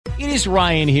It is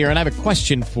Ryan here, and I have a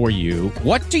question for you.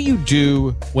 What do you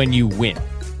do when you win?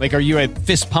 Like, are you a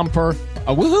fist pumper,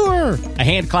 a woohooer, a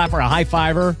hand clapper, a high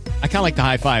fiver? I kind of like the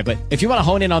high five, but if you want to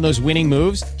hone in on those winning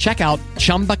moves, check out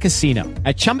Chumba Casino.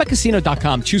 At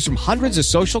ChumbaCasino.com, choose from hundreds of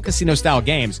social casino-style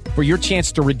games for your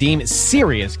chance to redeem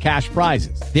serious cash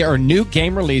prizes. There are new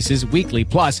game releases weekly,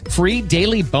 plus free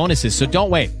daily bonuses. So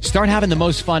don't wait. Start having the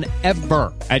most fun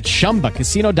ever at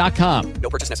ChumbaCasino.com.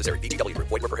 No purchase necessary. VGW Group.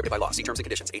 Void where prohibited by law. See terms and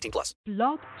conditions. 18+.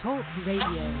 Blog Talk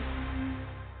Radio.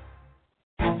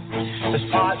 This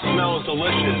pot smells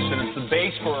delicious, and it's the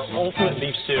base for our ultimate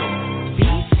beef stew.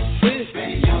 Beef stew.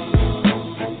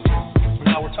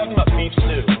 Now we're talking about beef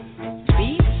stew.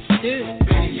 Beef stew.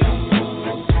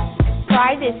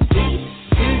 Try this beef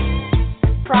stew.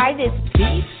 Try this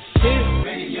beef stew.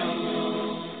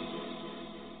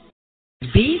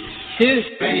 Beef stew.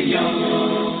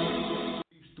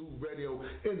 Radio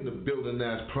in the building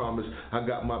as promised. I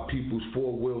got my people's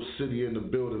 4-Wheel City in the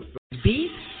building.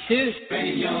 Beef stew.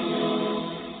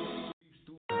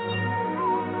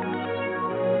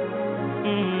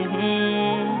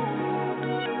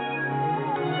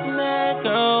 Mad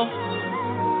girl.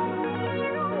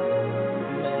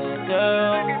 Mad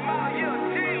girl.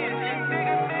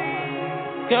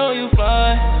 Girl, you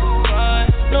fly.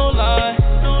 No lie.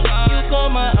 You caught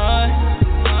my eye.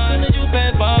 Soon as you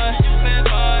pass by.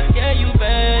 Yeah, you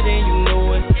bad and you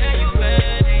know it. Yeah, you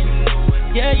bad and you know it.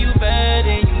 Yeah, you bad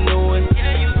and you know it.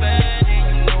 Yeah, you bad and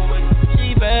you know it. She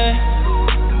bad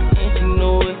and she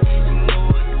know it.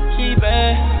 She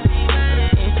bad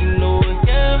and she know it.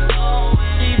 Yeah,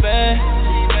 she bad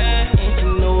and she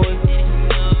know it.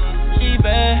 She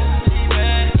bad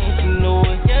and she know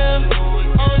it.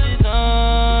 Yeah, all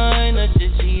design that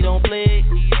shit she don't play.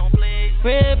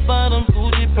 Red bottom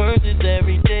Gucci purses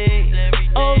every day.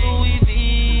 Oh, Louis V,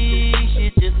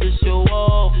 shit just to show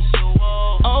off.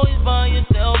 Always by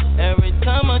yourself every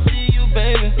time I see you,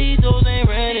 baby. These hoes ain't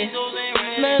ready,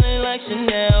 smelling like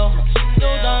Chanel.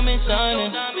 Your diamond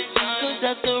shining, cause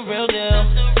that's the real deal.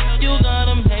 You got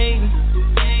them hating,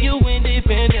 you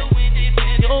independent.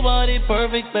 Your body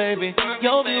perfect, baby.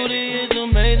 Your beauty is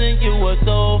amazing, you are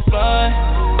so fly.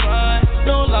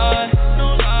 No lie,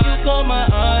 you caught my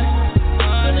eye.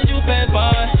 Soon as you pass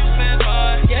by,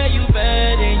 yeah, you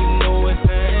bad and you know it.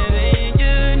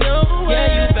 You know it. Yeah,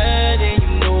 you bad and you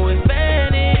know it.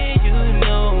 Bad and you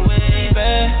know it. She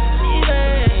bad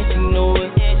and she know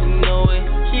it. Yeah, she know it.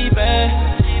 She bad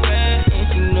and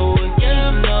she know it.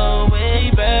 Yeah, she know it. She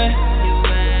bad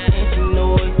and she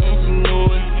know it. And she know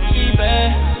it. She bad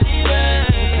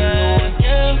and she know it.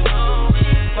 Yeah,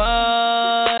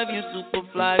 5, you super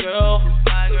fly girl.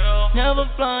 Never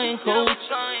flying coach.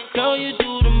 Girl, you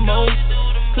do the most.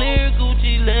 Clear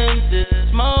Gucci lenses,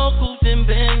 small coupe and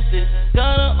Benzes.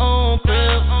 Got her own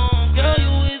crib. Girl,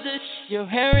 you is a your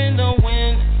hair in the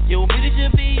wind. Your beauty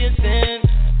should be a sin.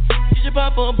 You should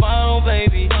pop a bottle,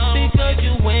 baby, because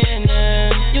you winning.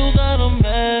 You got a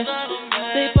mess.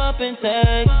 They poppin'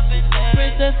 tags.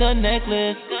 Princess her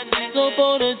necklace, so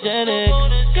photogenic.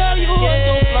 Girl, you are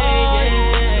so fly.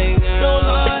 No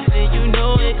lie, you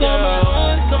know it, girl.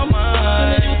 Come on,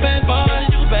 soon as you pass by,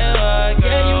 you bad.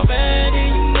 Yeah, you bad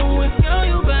and you know it. Girl,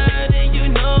 you bad and you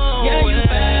know it. Yeah, you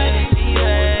bad and she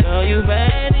bad. Girl, you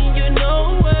bad and you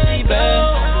know it. She bad,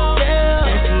 yeah,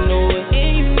 and she know it.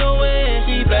 And you know it.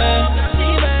 She bad, and she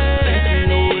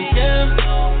know it. Yeah,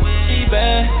 she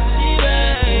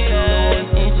bad,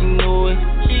 and she know it.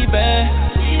 She bad,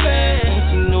 and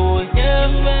she know it. Yeah,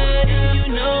 bad and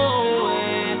you know it.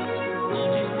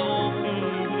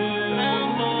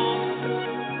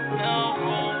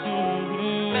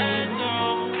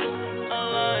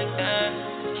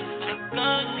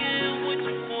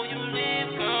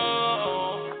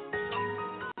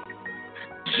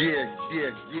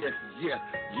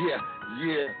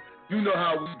 Yeah. You know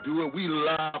how we do it. We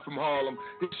live from Harlem.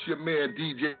 It's your man,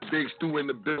 DJ Big Stew in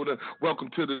the building. Welcome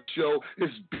to the show.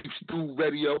 It's Beef Stew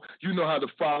Radio. You know how to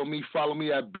follow me. Follow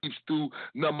me at Beef Stew,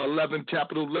 number 11,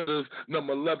 capital letters,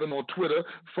 number 11 on Twitter.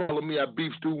 Follow me at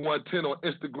Beef Stew 110 on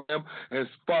Instagram. And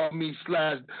follow me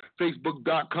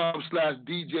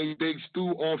 /Facebook.com/DJ Big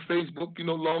Stew on Facebook. You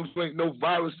know, long as there ain't no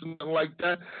virus or nothing like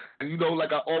that. And you know,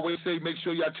 like I always say, make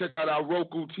sure y'all check out our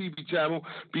Roku TV channel,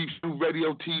 Beef Stew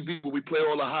Radio TV, where we play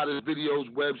all the hottest videos,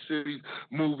 web series,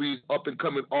 movies,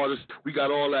 up-and-coming artists. We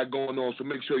got all that going on, so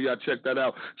make sure y'all check that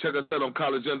out. Check us out on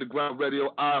College Underground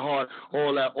Radio, iHeart,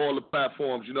 all the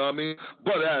platforms, you know what I mean?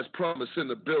 But as promised, in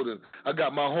the building, I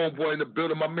got my homeboy in the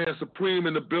building, my man Supreme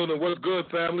in the building. What's good,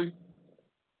 family?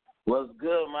 What's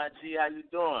good, my G? How you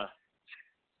doing?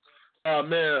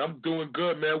 Man, I'm doing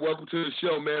good, man. Welcome to the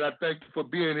show, man. I thank you for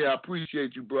being here. I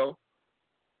appreciate you, bro.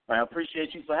 I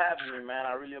appreciate you for having me, man.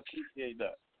 I really appreciate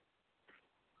that.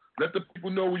 Let the people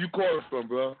know where you calling from,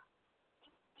 bro.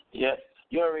 Yeah,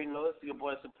 you already know it's your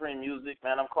boy Supreme Music,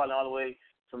 man. I'm calling all the way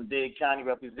from Dade County,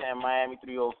 representing Miami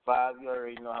 305. You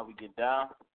already know how we get down.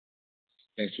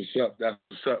 That's what's up. That's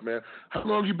what's up, man. How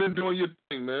long you been doing your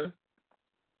thing, man?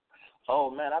 Oh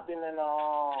man, I've been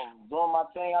doing my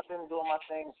thing. I've been doing my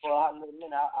thing for a hot little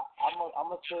minute. I'm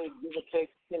gonna say give or take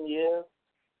 10 years.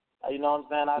 You know what I'm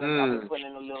saying? I've been putting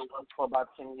in a little work for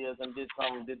about 10 years and done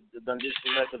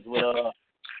some records with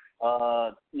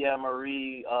Tia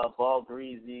Marie, Ball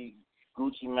Greasy,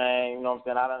 Gucci Mane. You know what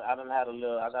I'm saying? I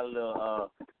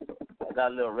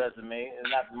got a little resume. It's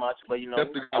not much, but you know,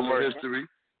 definitely got a little history.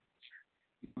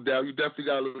 You definitely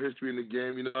got a little history in the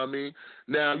game. You know what I mean?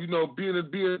 Now, you know, being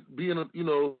you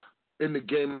know, in the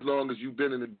game as long as you've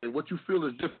been in the game, what you feel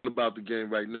is different about the game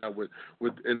right now with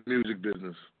in the music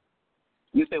business?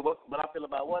 You say what I feel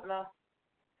about what now?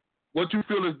 What you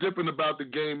feel is different about the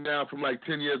game now from like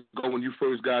 10 years ago when you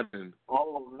first got in?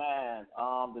 Oh man,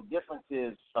 the difference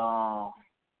is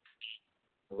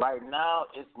right now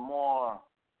it's more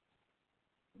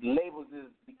labels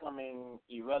is becoming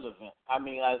irrelevant. I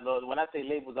mean, when I say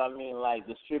labels, I mean like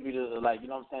distributors, like, you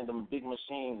know what I'm saying, them big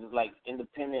machines. It's like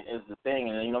independent is the thing,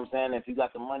 and you know what I'm saying. If you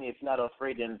got the money, if you're not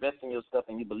afraid to invest in your stuff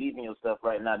and you believe in yourself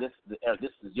right now, this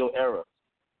is your era.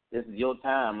 This is your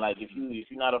time. Like if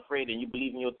you're not afraid and you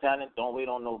believe in your talent, don't wait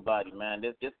on nobody, man.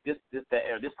 This the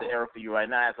era. This the era for you right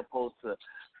now, as opposed to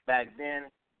back then.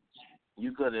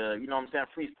 You could, you know what I'm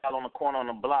saying, freestyle on the corner on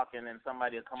the block, and then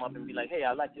somebody will come up and be like, "Hey,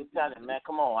 I like your talent, man.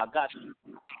 Come on, I got you."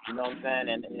 You know what I'm saying?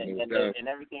 And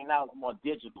everything now is more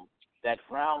digital. That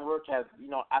groundwork has, you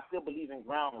know, I still believe in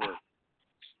groundwork.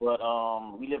 But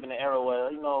we live in an era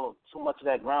where, you know, too much of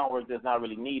that groundwork is not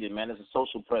really needed, man. It's a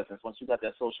social presence. Once you got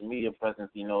that social media presence,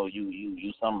 you know,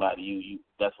 you somebody. You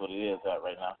that's what it is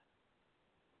right now.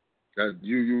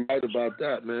 You're right about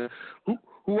that, man.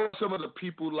 Who are some of the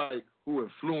people like who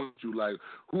influenced you? Like,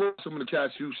 who are some of the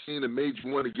cats you've seen that made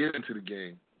you want to get into the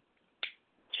game?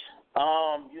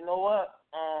 You know what?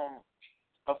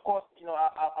 Of course, you know,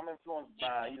 I'm influenced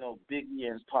by, you know, Biggie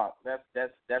and Pac.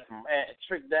 That's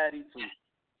Trick Daddy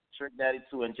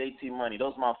too, and JT Money.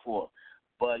 Those are my four.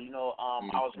 But you know,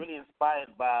 I was really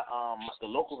inspired by the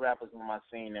local rappers in my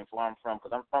scene and where I'm from,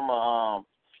 because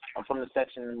I'm from the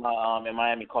section in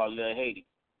Miami called Lil Haiti,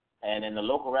 and then the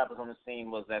local rappers on the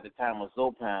scene was at the time was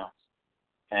Zopound,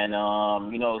 and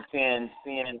you know, seeing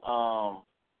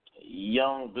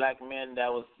young black men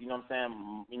that was, you know what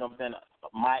I'm saying,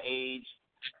 my age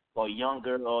or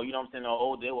younger, or you know what I'm saying, or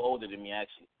old. They were older than me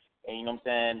actually, and you know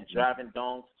what I'm saying, driving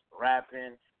donks,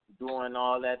 rapping, doing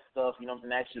all that stuff, you know what I'm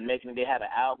saying, actually making it. They had an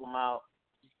album out.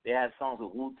 They had songs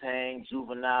with Wu-Tang,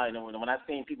 Juvenile. You know, when I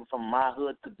seen people from my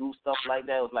hood to do stuff like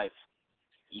that, it was like,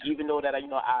 even though that, you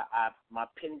know, I my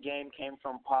pen game came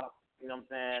from Pop, you know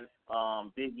what I'm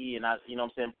saying, Biggie, and you know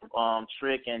what I'm saying,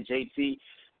 Trick and JT,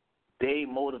 they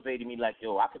motivated me like,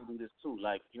 yo, I can do this too.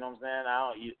 Like, you know what I'm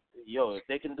saying, if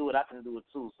they can do it, I can do it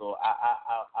too. So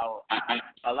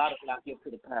a lot of it I give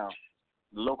to the pound.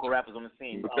 The local rappers on the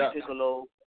scene, Piccolo,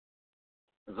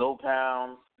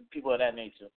 Zopound, people of that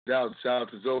nature. Shout out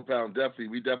to Zopound. Definitely,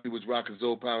 we definitely was rocking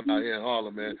Zopound out here in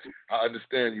Harlem, man. I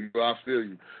understand you, bro. I feel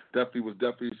you.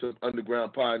 Definitely some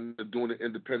underground pioneer doing it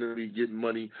independently, getting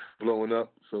money, blowing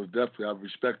up. So definitely, I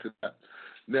respect that.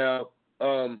 Now,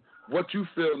 what you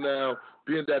feel now,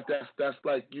 being that's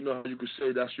like, you know, how you could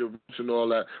say that's your roots and all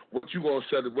that. What you gonna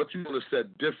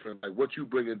set different? Like, what you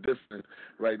bringing different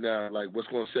right now? Like, what's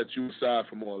gonna set you aside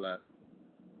from all that?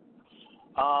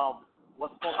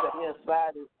 What's going to set me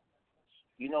aside is,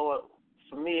 you know what,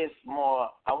 for me it's more,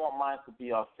 I want mine to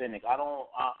be authentic. I don't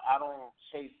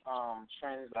chase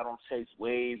trends. I don't chase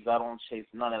waves. I don't chase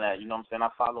none of that. You know what I'm saying? I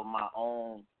follow my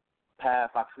own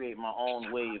path. I create my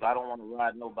own wave. I don't want to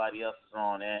ride nobody else's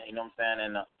on. And you know what I'm saying?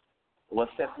 And what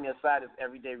sets me aside is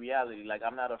everyday reality. Like,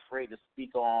 I'm not afraid to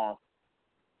speak on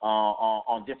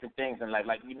different things. And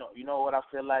like you know what I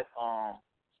feel like,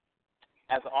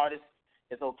 as an artist,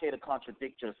 it's okay to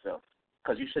contradict yourself.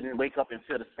 Because you shouldn't wake up and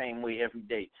feel the same way every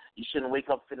day. You shouldn't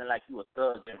wake up feeling like you a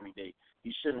thug every day.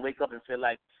 You shouldn't wake up and feel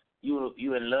like you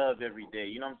in love every day.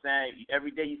 You know what I'm saying?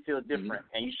 Every day you feel different,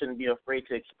 and you shouldn't be afraid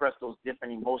to express those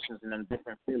different emotions and them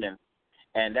different feelings.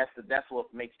 And that's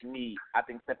what makes me, I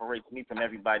think, separates me from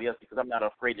everybody else, because I'm not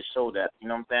afraid to show that. You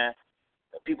know what I'm saying?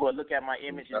 People will look at my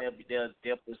image and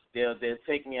they'll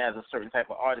take me as a certain type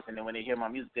of artist, and then when they hear my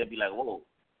music, they'll be like, whoa.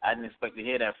 I didn't expect to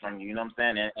hear that from you, you know what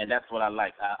I'm saying? And that's what I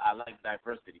like. I like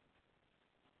diversity.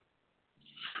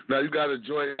 Now, you got to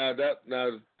join that.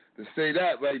 Now, to say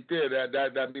that right there,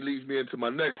 that leads me into my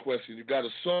next question. You got a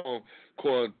song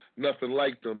called Nothing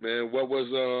Like Them, man. What was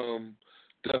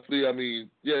definitely? I mean,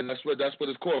 yeah, that's what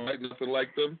it's called, right? Nothing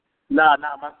Like Them. Nah.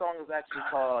 My song is actually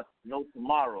called No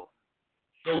Tomorrow.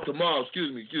 No Tomorrow.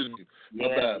 Excuse me. My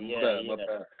bad.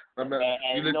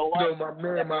 You know, my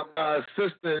man, my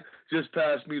assistant just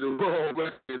passed me the wrong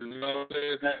record. You know what I'm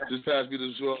saying? Just passed me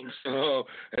the wrong song,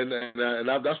 and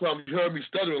that's why you heard me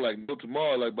stuttering like No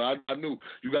Tomorrow. Like, but I knew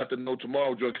you got the No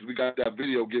Tomorrow joint because we got that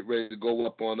video get ready to go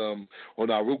up on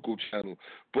our Roku channel.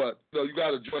 But you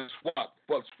got to join Swap.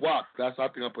 But Swap, that's I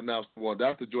think I pronounced the one.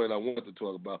 That's the joint I wanted to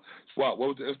talk about. Swap. What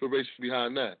was the inspiration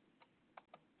behind that?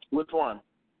 Which one?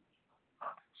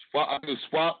 Swap. I think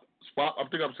Swap. I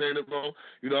think I'm saying it wrong.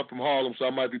 You know, I'm from Harlem, so I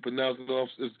might be pronouncing it off.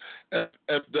 It's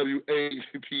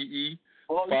FWAPE.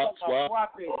 Oh,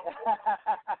 Swap.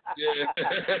 Yeah.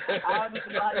 I don't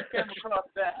even know how you came across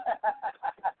that.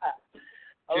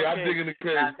 Okay. Yeah, I'm digging the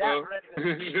craze, bro.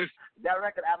 That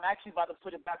record, I'm actually about to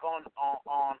put it back on.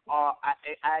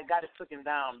 I got it taken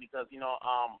down because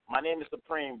my name is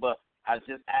Supreme, but I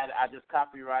just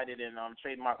copyrighted and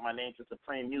trademarked my name to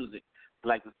Supreme Music,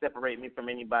 like to separate me from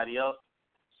anybody else.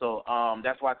 So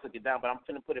that's why I took it down. But I'm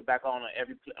finna put it back on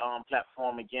every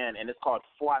platform again, and it's called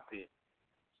Swap It.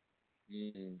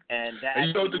 Mm-hmm. And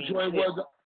you know what the joint was?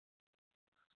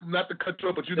 Not to cut you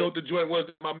off, but you know what the joint was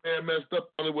that my man messed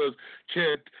up on? It was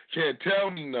can't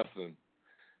tell me nothing.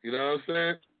 You know what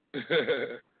I'm saying?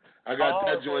 I got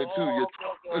that joint too.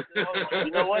 Okay.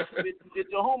 You know what? You did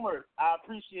your homework. I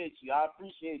appreciate you. I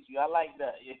like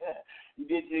that. Yeah, you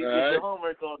did your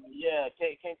homework on me. Yeah,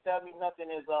 can't tell me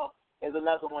nothing is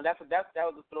another one. That was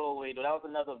a throwaway though. That was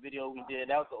another video we did.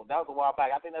 That was a while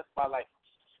back. I think that's about like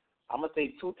I'm gonna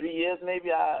say 2-3 years maybe.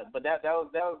 But that was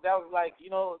like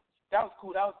that was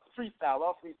cool. That was freestyle.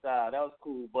 All freestyle. That was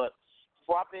cool. But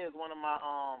Swap It is one of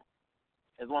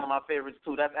my favorites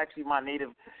too. That's actually my native.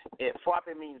 Swap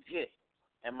It means hit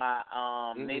in my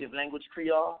native language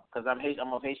Creole because I'm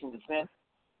of Haitian descent.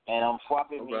 And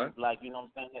Swap It means like what I'm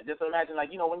saying. Just imagine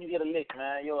like when you hit a lick,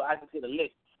 man. I just hit a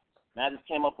lick. Man, I just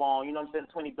came up on,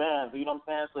 20 bands, you know what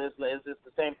I'm saying? So it's just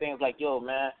the same thing. It's like,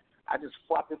 man, I just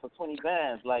swapped it for 20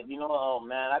 bands. Like,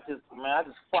 I just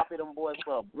swapped it them boys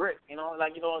for a brick,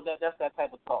 that's that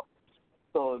type of talk.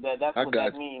 So that's what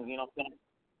that means, you know what I'm saying?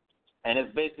 And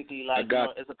it's basically like,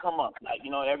 it's a come up. Like,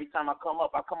 every time I come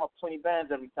up 20 bands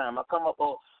every time. I come up,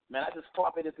 man, I just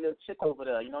swapped this little chick over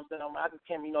there, you know what I'm saying? I just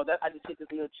came, I just hit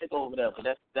this little chick over there. But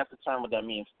that's the term what that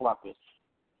means, swap it.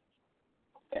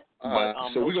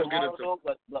 So we're gonna get into though,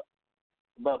 but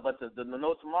the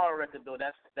No Tomorrow record though,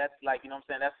 that's like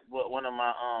that's one of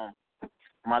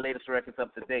my latest records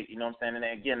up to date, you know what I'm saying? And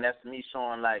again, that's me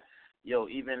showing like,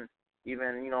 even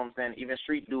even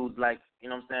street dudes like,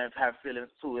 have feelings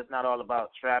too. It's not all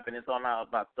about trapping, it's all not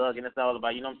about thugging, it's all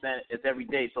about, it's every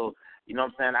day. So, it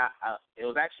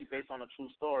was actually based on a true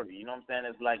story,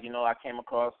 It's like, I came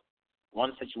across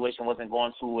one situation wasn't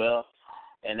going too well.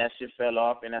 And that shit fell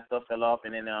off, and that stuff fell off,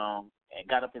 and then and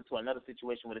got up into another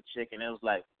situation with a chick, and it was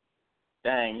like,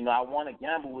 dang, I want to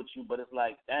gamble with you, but it's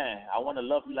like, dang, I want to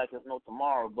love you like there's no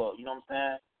tomorrow, but, you know what I'm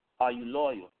saying, are you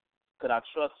loyal? Could I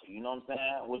trust you? You know what I'm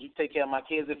saying? Would you take care of my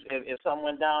kids if something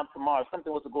went down tomorrow, if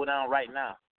something was to go down right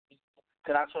now?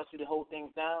 Could I trust you to hold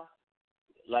things down?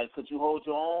 Like, could you hold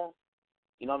your own?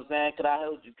 You know what I'm saying? Could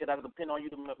I depend on you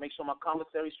to make sure my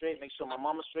commissary straight, make sure my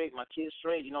mama's straight, my kids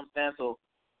straight? You know what I'm saying? So,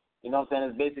 you know what I'm saying?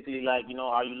 It's basically like,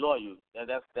 are you loyal?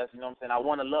 That's you know what I'm saying? I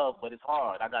want to love, but it's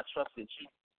hard. I got trust in you.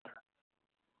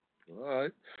 All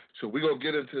right. So we're going to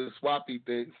get into the Swappy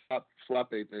thing,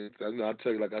 Swappy thing. I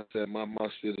tell you, like I said, my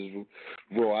shit is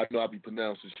raw. I know I be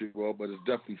pronouncing shit raw, but it's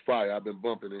definitely fire. I've been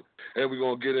bumping it. And we're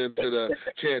going to get into the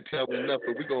Can't Tell Me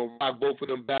Nothing. We're going to rock both of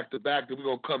them back to back. Then we're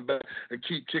going to come back and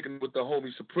keep kicking with the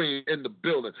homie Supreme in the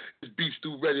building. It's Beef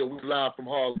Stew Radio. We live from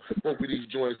Harlem. Both of these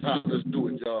joints hot. Let's do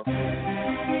it, y'all.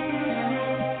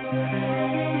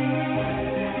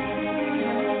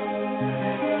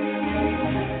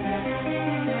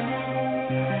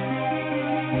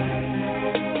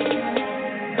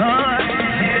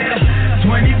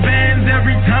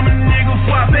 Every time a nigga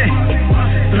swap it,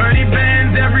 30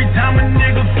 bands every time a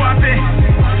nigga swap it,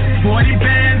 40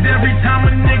 bands every time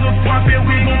a nigga swap it.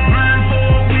 We gon' grind for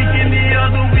a week and the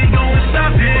other we gon'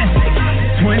 stop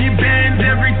it. 20 bands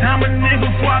every time a nigga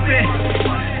swap it,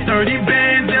 30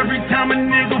 bands every time a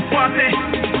nigga swap it,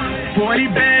 40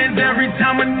 bands every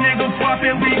time a nigga swap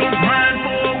it. We gon' grind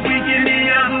for a week and the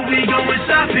other we gon'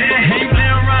 stop it. Ain't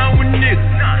playing around with niggas,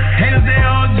 haters they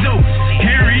all jokes.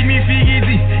 Can't read me, speak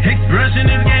easy. Expression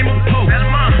is game of poke.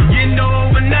 Getting dough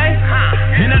overnight,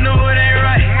 and I know it ain't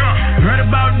right. Heard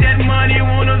about that money,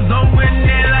 wanna go with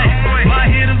that life. My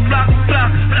hitters block,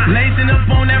 lacing up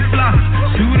on that flock.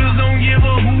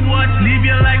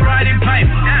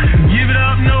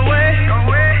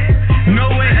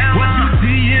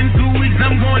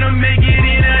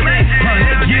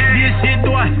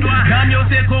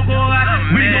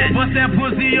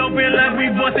 poppin' like we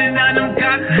bustin' down them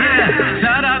cops.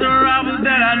 Shout out to robbers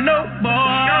that I know, boy.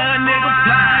 A nigga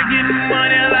fly, getting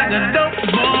money like a dope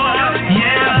boy.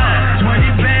 Yeah,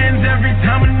 20 bands every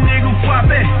time a nigga swap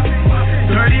it.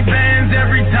 30 bands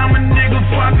every time a nigga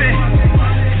swap it.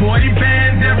 40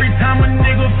 bands every time a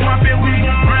nigga swap it. We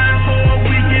gon' grind for a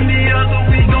week and the other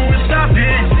we gon' stop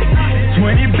it.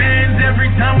 20 bands every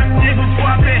time a nigga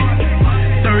swap it.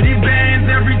 30 bands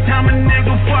every time a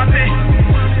nigga swap it.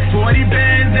 40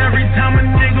 bands every time a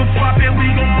nigga swap it. We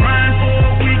gon' grind for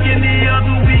a week and the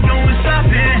other we gon' stop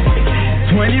it.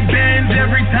 20 bands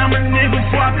every time a nigga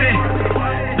swap it.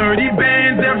 30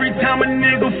 bands every time a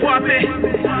nigga swap it.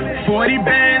 40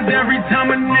 bands every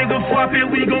time a nigga swap it.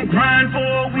 We gon' grind for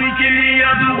a week and the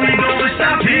other we gon'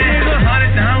 stop it.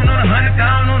 100 down on 100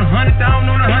 down on 100 down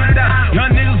on 100 down.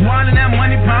 Young niggas wildin' that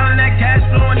money, piling that cash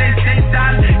flow and they stay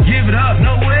silent. Give it up,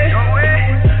 no way.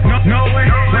 No way.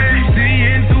 But you see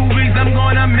in 2 weeks I'm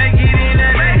gonna make it in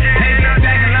a day. Hey,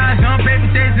 back in line, some paper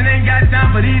chasing, ain't got time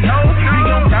for these hoes. We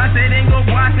gon' toss it, ain't gon'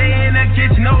 wash it in the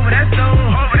kitchen over that stove.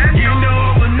 You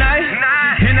know overnight,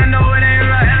 and I know it ain't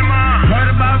right. Heard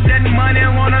about that money,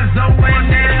 wanna zo and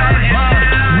then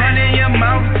running your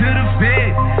mouth to the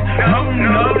fed. Oh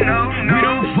no, we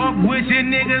don't fuck with your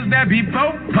niggas that be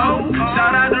po-po.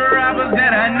 Shout out to robbers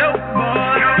that I know,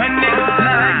 boy. A nigga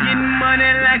fly, getting money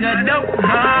like a dope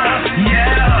boy.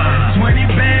 Yeah, 20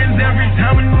 bands every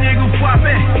time a nigga swap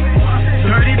it.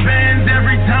 30 bands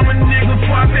every time a nigga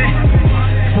swap it.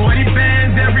 40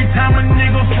 bands every time a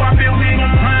nigga swap it. We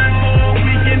gon' grind for a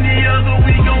week and the other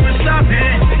we gon' stop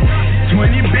it.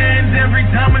 20 bands every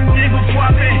time a nigga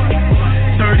swap it.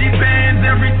 30 bands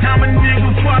every time a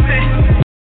nigga swap it.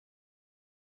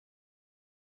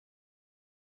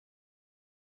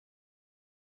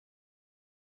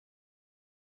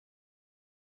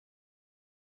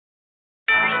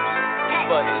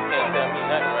 But you can't tell me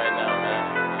nothing right now, man.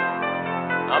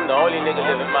 I'm the only nigga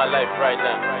living my life right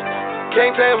now.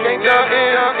 Can't tell me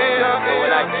nothing. So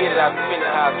when I get it, I spend it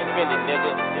how I spend it,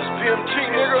 nigga. It's PMT,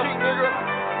 nigga.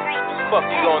 Fuck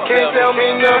you gon' Can't tell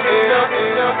me nothing.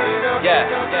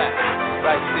 Yeah.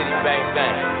 Right City, bang,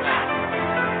 bang.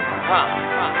 Huh.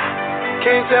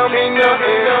 Can't tell me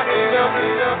nothing.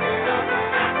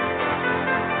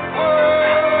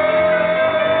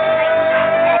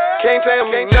 Can't tell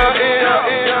me nothing.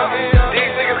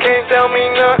 These niggas can't tell me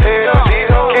nothing. These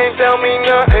hoes can't tell me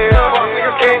nothing.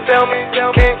 Niggas can't tell me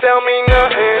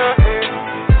nothing.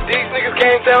 These niggas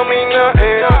can't tell me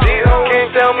nothing. These hoes can't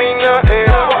tell me nothing.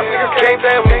 Niggas can't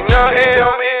tell me nothing.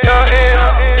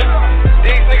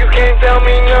 These niggas can't tell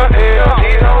me nothing.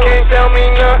 These hoes can't tell me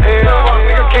nothing.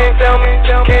 Niggas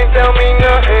can't tell me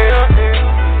nothing.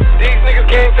 These niggas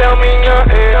can't tell me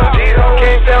nothing. These hoes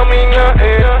can't tell me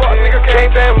nothing. Niggas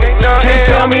can't tell me nothing. Can't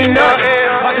tell me nothing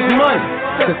about this money,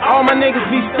 cause all my niggas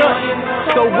be stuntin'.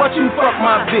 So what you fuck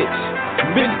my bitch?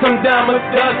 Bitch come down with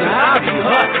thugs and I be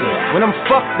hustling. When I'm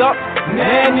fucked up,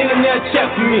 man, nigga never check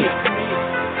for me.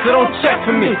 So don't check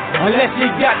for me, unless you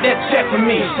got that check for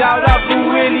me. Shout out to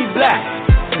Willie Black,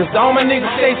 cause all my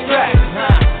niggas stay strapped.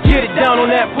 Get it down on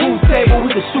that pool table,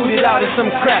 we can shoot it out in some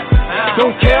crap.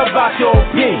 Don't care about your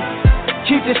opinion,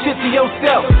 keep this shit to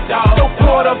yourself. So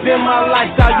caught up in my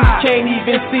lifestyle, you can't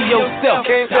even see yourself. Don't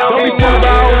be talking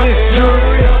about all this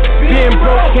jewelry. Being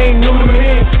broke ain't new to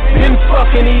me. Been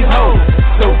fucking these hoes,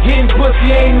 so getting pussy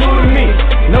ain't new to me.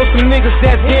 Know some niggas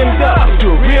that's hemmed up.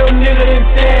 You a real nigga, then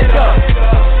stand up.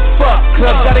 Fuck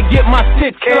club, gotta get my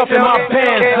shit up and my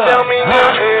pants up. Can't tell me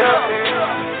nothing.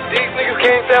 These niggas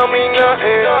can't tell me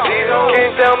nothing. These hoes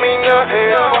can't tell me nothing.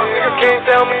 Niggas can't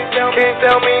tell me nothing.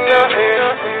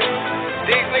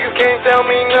 These niggas can't tell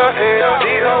me nothing.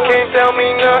 These hoes can't tell me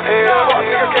nothing.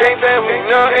 Niggas can't tell me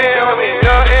nothing.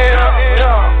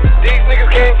 These niggas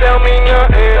can't tell me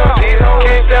nothing. These hoes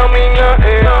can't tell me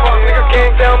nothing. Niggas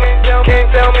can't tell me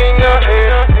nothing.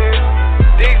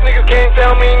 These niggas can't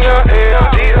tell me nothing.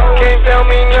 These hoes can't tell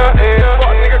me nothing.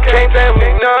 Niggas can't tell me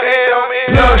nothing.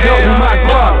 Love help with my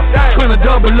dollar, tryna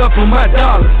double up on my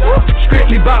dollars.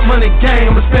 Strictly about money game,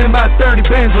 I'ma spend about 30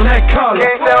 bands on that collar.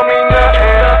 Can't tell me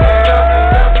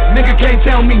nothing. Nigga can't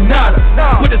tell me nada.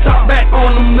 Put the top back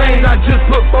on them lanes, I just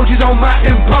put 4Gs on my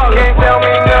Impala. Can't tell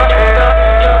me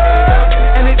nothing.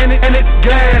 And it's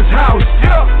glass house.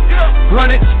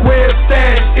 100 square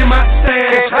stash in my stash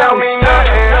Can't house. tell me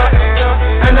nothing.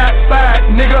 And that fat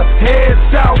nigga head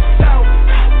south.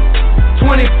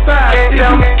 25 if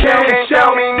you cash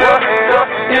out.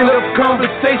 End of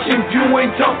conversation, you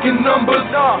ain't talking numbers.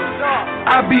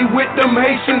 I be with them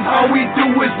Haitians, all we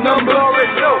do is numbers.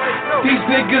 These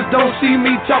niggas don't see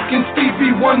me talking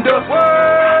Stevie Wonder.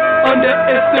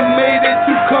 Underestimated,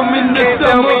 you come in the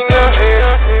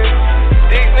summer.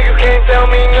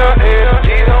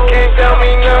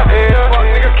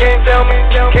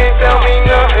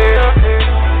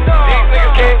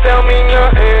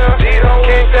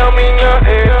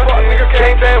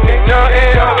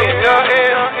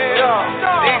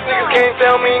 can't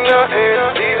tell me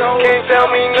nothing. These hoes can't tell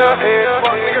me nothing.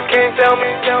 Fuck niggas can't tell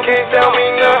me nothing. These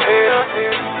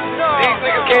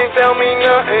niggas can't tell me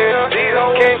nothing. These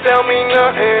hoes can't tell me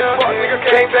nothing. Fuck niggas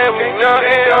can't tell me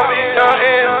nothing.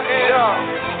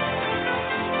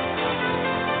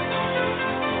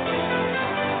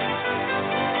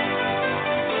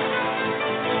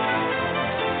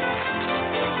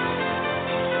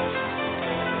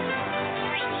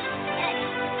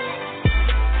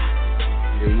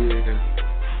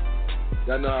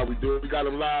 Y'all know how we do it. We got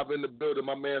him live in the building.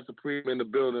 My man Supreme in the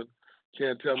building.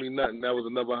 Can't tell me nothing. That was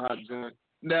another hot joint.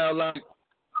 Now, like,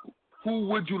 who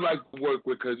would you like to work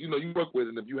with? Because, you know, you work with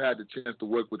them. If you had the chance to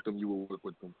work with them, you would work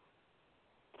with them.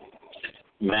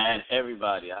 Man,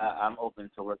 everybody. I'm open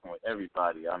to working with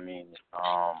everybody. I mean,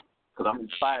 because I'm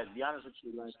inspired. To be honest with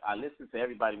you, like, I listen to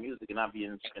everybody's music and I be, you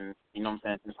know what I'm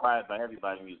saying, inspired by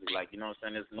everybody's music. Like, you know what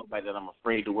I'm saying, there's nobody that I'm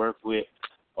afraid to work with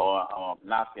or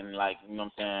knocking, like, you know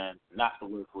what I'm saying, not to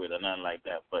work with or nothing like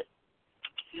that. But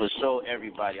for sure,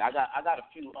 everybody. I got a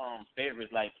few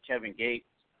favorites like Kevin Gates.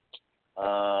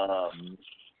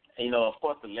 You know, of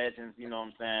course, the legends. You know what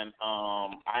I'm saying.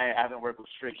 I haven't worked with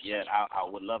Strick yet. I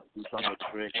would love to do something with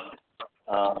Strick.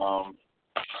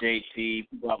 JT,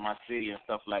 people out my city and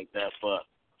stuff like that. But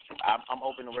I'm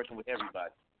open to working with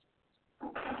everybody.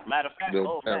 Matter of fact,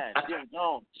 Jim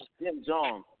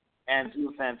Jones, and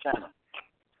Jules Santana.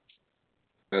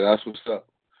 Yeah, that's what's up.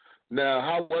 Now,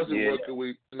 how was it working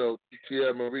with, you know,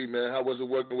 Tierra Marie, man? How was it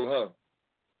working with her?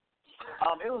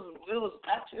 It was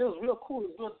real cool. It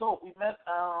was real dope. We met.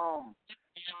 I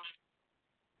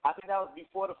think that was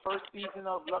before the first season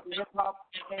of Love and Hip Hop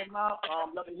came out.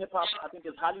 Love and Hip Hop, I think,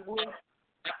 is Hollywood.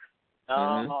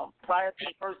 Prior to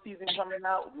the first season coming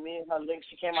out, me and her link,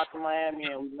 she came out to Miami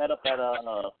and we met up at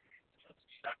a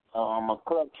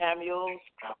club Cameos,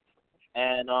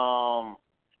 and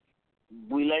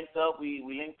we linked up. We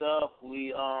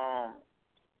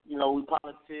you know, we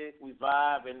politic, we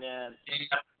vibe, and then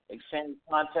exchange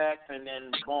contacts, and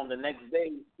then boom, the next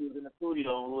day he was in the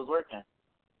studio and we was working.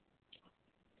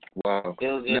 Wow.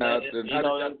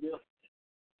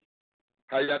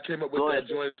 How y'all came up with that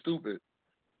joint, Stupid?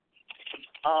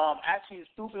 Actually,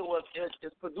 Stupid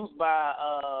it's produced by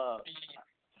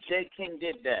Jay King.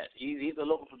 Did that. He's a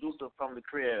local producer from the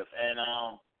crib, and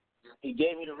he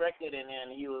gave me the record, and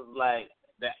then he was like,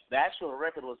 the actual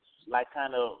record was like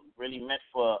kind of really meant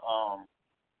for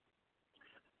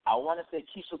I want to say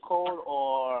Keisha Cole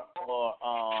or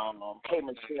K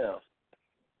Michelle.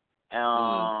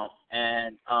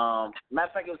 And matter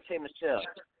of fact, it was K Michelle,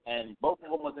 and both of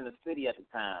them was in the city at the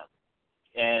time.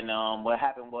 And what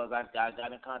happened was I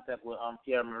got in contact with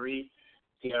Tierra Marie.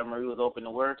 Tierra Marie was open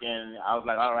to work, and I was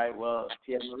like, all right, well,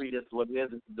 Tierra Marie, this is what it is.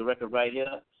 This is the record right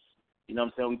here. You know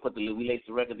what I'm saying? We laced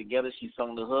the record together. She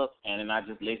sung the hook, and then I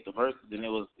just laced the verses, and it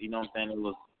was, you know what I'm saying, it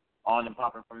was on and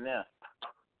popping from there.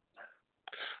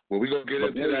 Well, we're going to get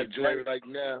into that joint right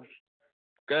now.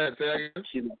 Go ahead, say that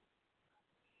again.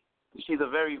 She's a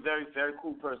very, very, very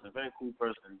cool person. Very cool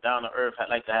person. Down to earth. I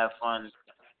like to have fun.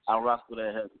 I rock with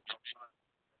her heavy.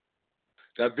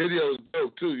 That video is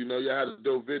dope, too. You know, you had a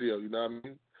dope video, you know what I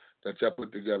mean? That y'all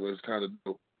put together. It's kind of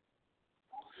dope.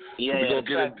 Yeah, we're going to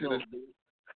get into this.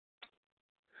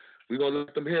 We're going to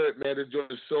let them hear it, man. This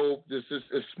joint is so,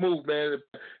 it's smooth, man.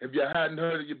 If you hadn't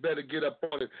heard it, you better get up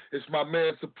on it. It's my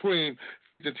man Supreme,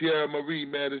 the Tierra Marie,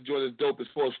 man. This joint is dope. It's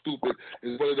for Stupid.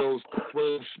 It's one of those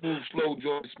smooth, slow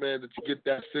joints, man, that you get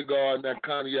that cigar and that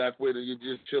cognac with and you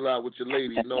just chill out with your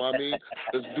lady. You know what I mean?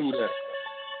 Let's do that.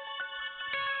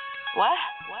 What?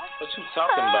 What you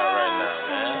talking about right now,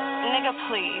 man? Nigga,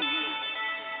 please.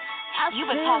 You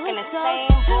been talking the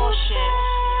same bullshit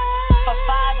for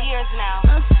 5 years now.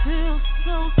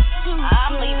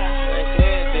 I'm leaving.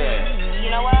 You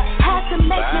know what? Had to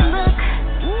make me look.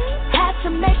 Had to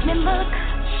make me look.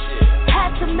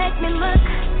 Had to make me look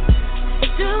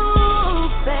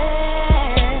stupid.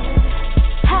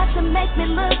 Had to make me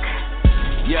look.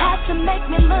 Had to make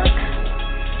me look.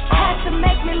 Had to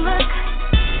make me look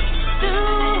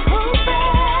stupid.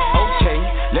 Okay,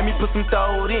 let me put some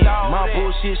thought in. My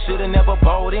bullshit should've never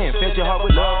bought in. Fed your heart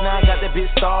with love, now I got that bitch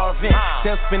starving.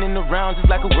 Still spinning around just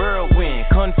like a whirlwind.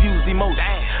 Confused emotion,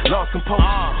 lost composure.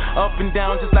 Up and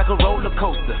down just like a roller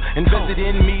coaster. Invested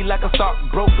in me like a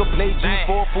stockbroker. Played you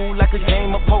for a fool like a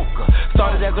game of poker.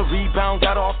 Started as a rebound,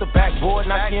 got her off the backboard.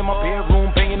 Now she in my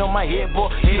bedroom, banging on my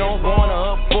headboard. She don't wanna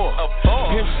up for.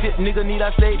 Pimp shit, nigga, need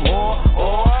I say more?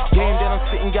 Or game that I'm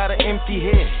sitting got an empty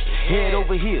head. Head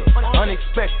over here,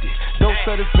 unexpected. Dose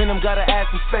of this venom, got her ass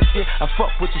inspected. I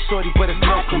fuck with you, shorty, but it's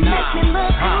no commitment. Make me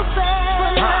look stupid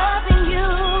for loving you,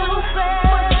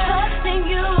 for trusting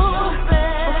you,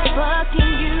 for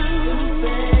fucking you.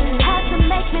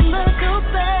 make me look stupid.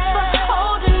 For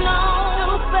holding on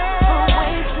stupid for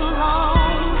way too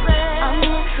long. I'm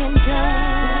looking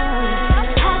dumb.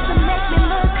 Have to make me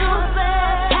look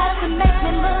stupid. Have to make me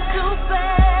look stupid.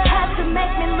 Have to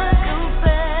make me look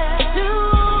stupid.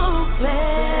 Stupid.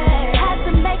 Have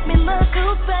to make me look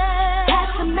stupid.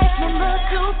 Have to make me look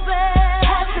stupid.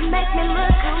 Have to make me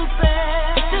look stupid.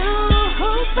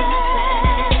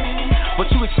 What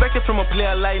you expected from a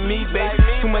player like me, baby?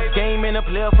 Too much game in a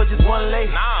player for just one lady.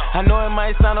 I know it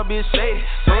might sound a bit shady.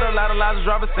 Told a lot of lies to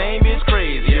drive the same bitch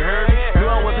crazy. You heard me? Knew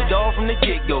I was a dog from the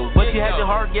get-go, but you had your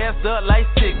heart gassed up like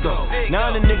sicko.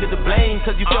 Now the nigga to blame,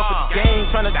 cause you fell for the game.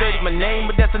 Tryna dirty my name,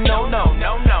 but that's a no-no.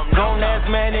 Grown ass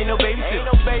man ain't no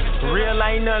babysitter. For real,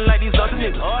 I ain't nothing like these other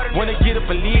niggas. Wanna get up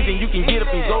and leave, then you can get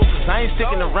up and go. Cause I ain't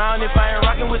sticking around if I ain't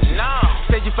rocking with you.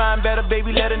 Said you find better,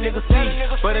 baby, let a nigga see.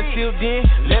 But until then,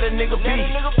 let a nigga be.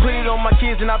 Put it on my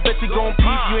kids and I bet you gon'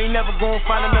 peep. You ain't never gon'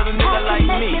 find another nigga like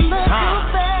me. For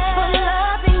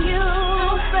loving you,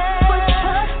 for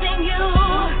trusting you,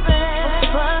 for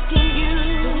fucking you.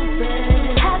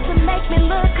 Have to make me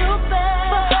look stupid.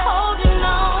 For holding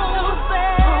on for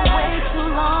way too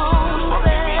long.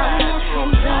 I'm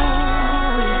looking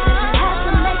dumb. Have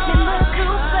to make me look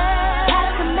stupid.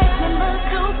 Have to make me look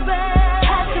stupid.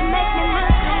 Have to make me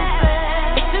look stupid.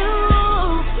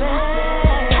 Stupid.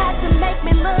 Have to make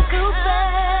me look stupid.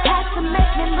 Have to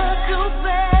make me look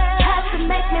stupid. Have to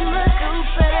make me look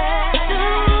stupid.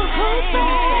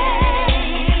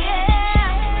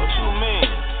 What you mean?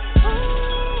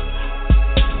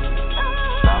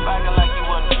 Stop acting like you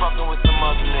wasn't fucking with some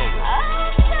other niggas.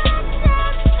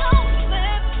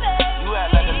 You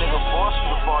act like a nigga forced you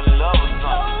to fall in love with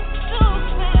something. You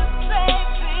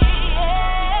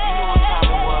know what time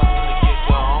it was from the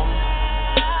get-go, homie.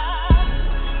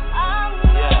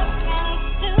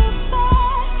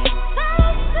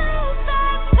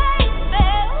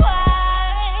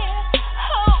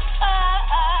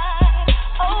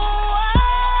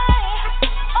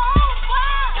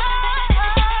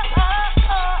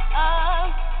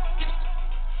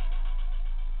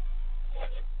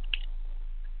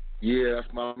 Yeah,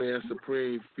 that's my man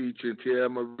Supreme featuring Tierra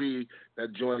Marie.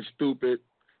 That joint stupid.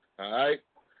 All right.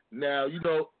 Now, you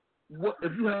know, what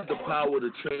if you had the power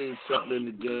to change something in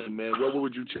the game, man? What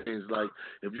would you change? Like,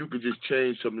 if you could just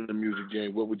change something in the music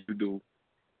game, what would you do?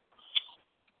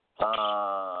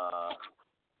 Clout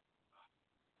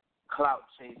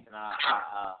chasing.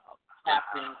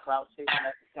 Captain clout chasing.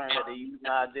 That's the term that they use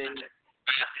nowadays.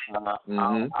 I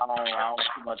don't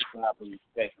too much clout or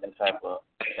respect that type of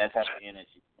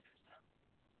energy.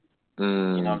 You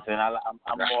know what I'm saying?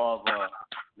 I'm more of a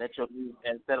let your music,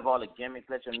 instead of all the gimmicks,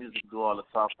 let your music do all the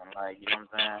talking. Like, you know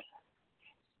what I'm saying?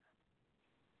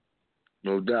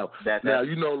 No doubt. Now,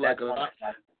 you know, like a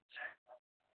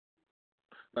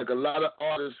lot of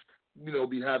artists, you know,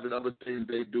 be having other things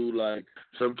they do. Like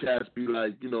some cats be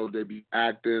like, you know, they be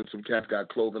acting. Some cats got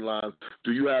clothing lines.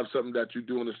 Do you have something that you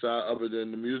do on the side other than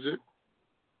the music?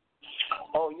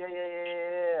 Oh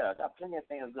yeah. I got plenty of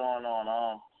things going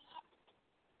on.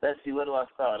 Let's see, where do I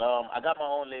start? I got my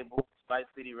own label, Spice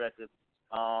City Records.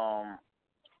 I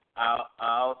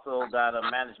also got a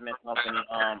management company,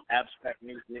 Abstract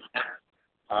Music,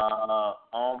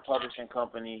 own publishing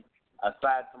company.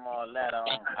 Aside from all that,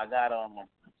 I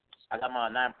got my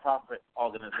non-profit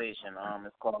organization.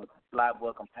 It's called Fly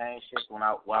Boy Companionship. When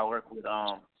I work with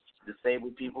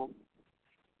disabled people,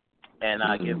 and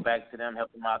I give back to them,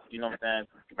 help them out. You know what I'm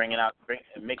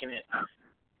saying?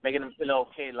 Making them feel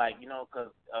okay, like, you know, because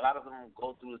a lot of them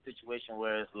go through a situation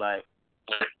where it's like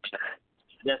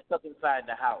they're stuck inside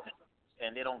the house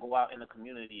and they don't go out in the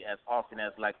community as often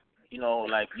as, like, you know,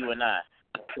 like you and I.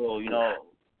 So, you know,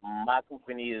 my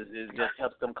company is just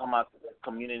helps them come out to the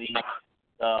community,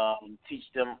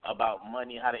 teach them about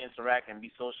money, how to interact and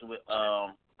be social with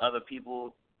other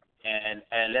people, and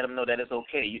let them know that it's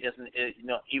okay. You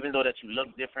know, even though that you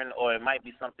look different or it might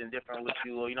be something different with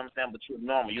you, or, you know what I'm saying, but you're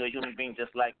normal. You're a human being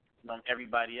just like, you know,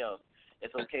 everybody else.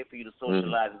 It's okay for you to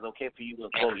socialize. It's okay for you to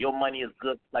go. Your money is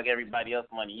good like everybody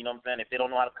else's money. You know what I'm saying? If they don't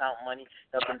know how to count money,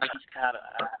 help them teach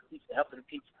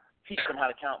them how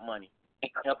to count money.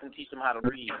 Help them teach them how to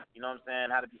read. You know what I'm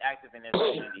saying? How to be active in their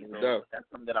community. So that's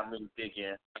something that I'm really big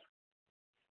in.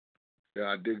 Yeah,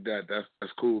 I dig that.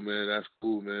 That's cool, man. That's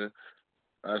cool, man.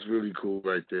 That's really cool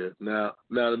right there. Now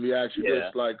let me ask you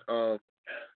this, like,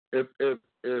 if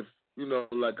you know,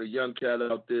 like a young cat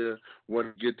out there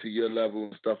want to get to your level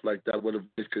and stuff like that, what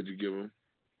advice could you give him?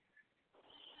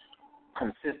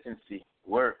 Consistency,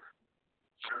 work,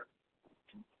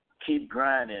 keep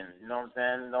grinding. You know what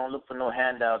I'm saying? Don't look for no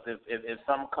handouts. If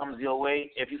something comes your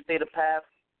way, if you stay the path,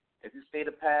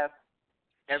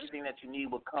 everything that you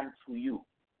need will come to you.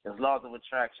 There's laws of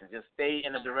attraction. Just stay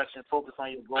in the direction, focus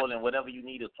on your goal, and whatever you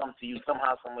need will come to you.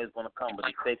 Somehow, somewhere it's going to come, but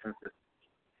just stay consistent.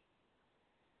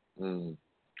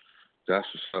 That's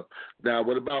what's up. Now,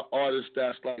 what about artists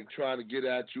that's like trying to get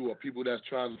at you, or people that's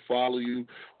trying to follow you,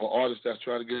 or artists that's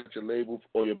trying to get at your label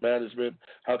or your management?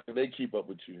 How can they keep up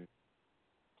with you?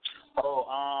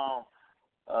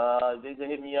 They can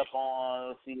hit me up on,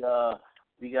 let's see,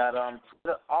 we got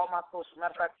Twitter, all my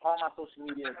social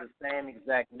media is the same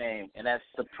exact name, and that's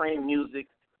Supreme Music.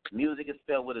 Music is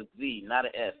spelled with a Z, not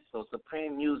an S. So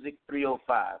Supreme Music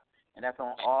 305, and that's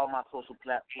on all my social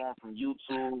platforms from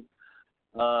YouTube,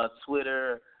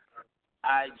 Twitter,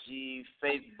 IG,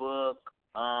 Facebook,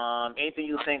 anything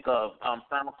you think of.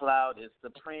 SoundCloud is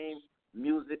Supreme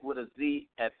Music with a Z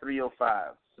at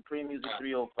 305. Supreme Music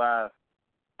 305.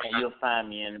 And you'll find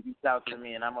me and reach out to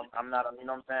me, and I'm not, you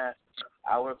know what I'm saying?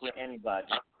 I work with anybody.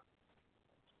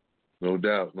 No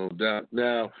doubt.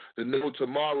 Now, the No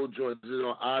Tomorrow joint, is it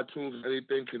on iTunes or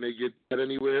anything? Can they get that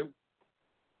anywhere?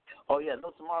 Oh, yeah, No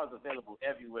Tomorrow is available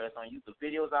everywhere. It's on YouTube.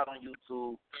 Videos out on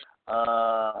YouTube,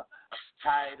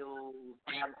 Tidal,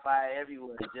 Spotify,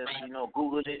 everywhere. Just,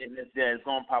 Google it, and it's there. It's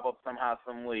going to pop up somehow,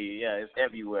 some way. Yeah, it's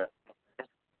everywhere.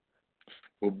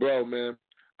 Well, bro, man,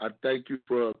 I thank you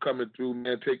for coming through,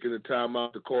 man, taking the time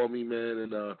out to call me, man, and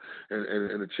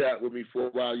to chat with me for a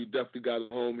while. You definitely got a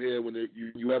home here. When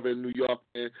you ever in New York,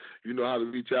 man, you know how to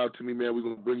reach out to me, man. We're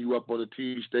going to bring you up on the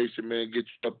TV station, man, get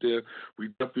you up there. We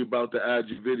definitely about to add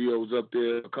your videos up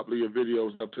there, a couple of your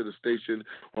videos up to the station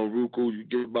on Roku. You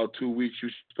get about 2 weeks, you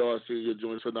should start seeing your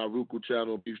joints on our Roku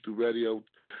channel, Beef Stew Radio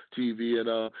TV.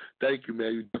 And thank you,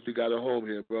 man. You definitely got a home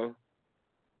here, bro.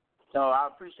 No, I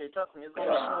appreciate it. Trust me, it's going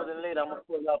to be sooner than later. I'm going to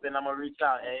pull up and I'm going to reach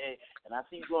out. Hey, and I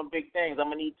see you doing big things. I'm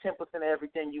going to need 10% of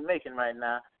everything you're making right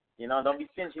now. Don't be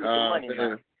stingy with your money,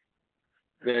 man.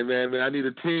 Man, I need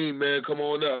a team, man. Come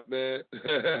on up, man.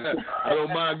 I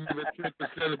don't mind giving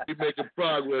 10% if we making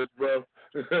progress, bro.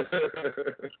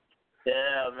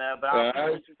 Yeah, man, but I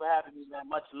appreciate you for having me, man.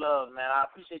 Much love, man. I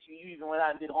appreciate you even when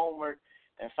I did homework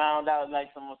and found out,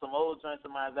 like, some old joints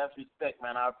of mine. That's respect,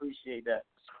 man. I appreciate that.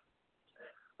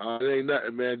 It ain't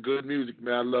nothing, man. Good music,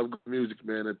 man. I love good music,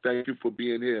 man. And thank you for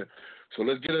being here. So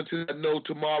let's get into that No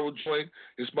Tomorrow joint.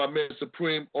 It's my man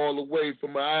Supreme all the way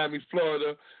from Miami,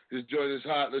 Florida. This joint is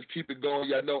hot. Let's keep it going.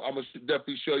 Y'all know I'm going to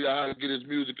definitely show y'all how to get his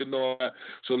music and all that.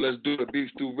 So let's do the Beef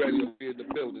Stew Radio here in the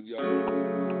building, y'all.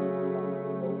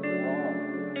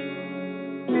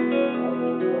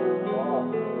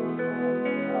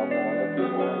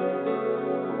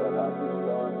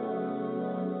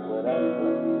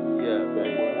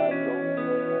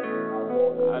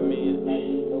 I mean,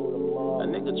 a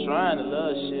nigga trying to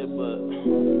love shit, but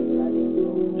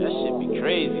that shit be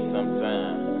crazy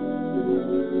sometimes.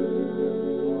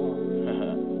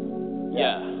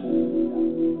 Yeah.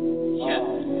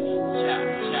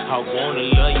 I wanna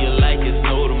love you like it's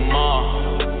no tomorrow.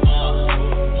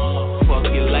 Fuck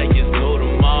you like it's no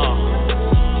tomorrow.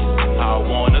 I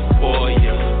wanna spoil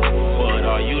you, but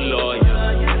are you loyal?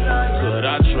 Could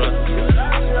I trust you?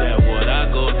 That what I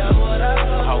go through.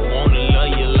 I wanna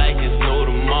love you like it's no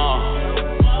tomorrow.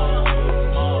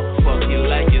 Fuck you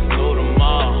like it's no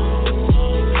tomorrow.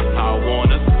 I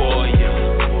wanna spoil you,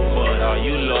 but are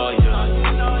you loyal?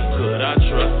 Could I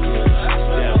trust you?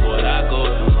 That what I go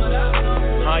through.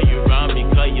 Are you around me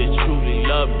 'cause you truly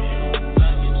love me?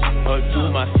 Or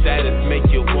do my status make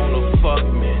you wanna fuck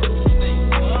me?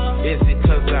 Is it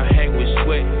 'cause I hang with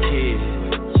sweat kids?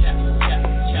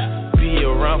 Be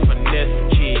around finesse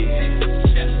kids?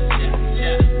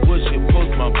 Would you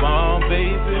post my bomb,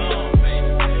 baby?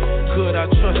 Could I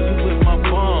trust you with my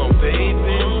bomb,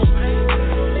 baby?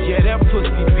 Yeah, that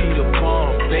pussy be the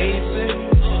bomb, baby.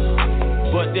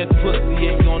 But that pussy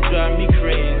ain't gon' drive me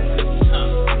crazy.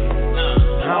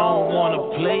 I don't wanna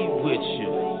play with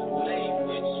you.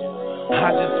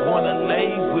 I just wanna lay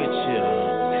with you.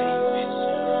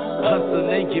 Hustle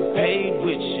and get paid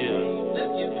with you.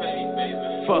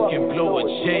 Fucking blow a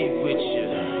J with you.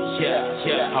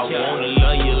 Yeah. I wanna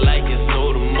love you like it's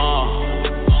no tomorrow.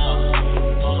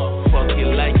 Fuck you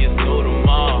like it's no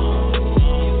tomorrow.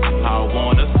 I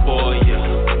wanna spoil you,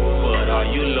 but are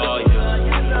you loyal?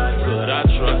 Could I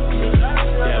trust you?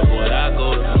 That's what I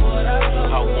go through.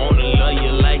 I wanna love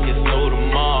you like it's no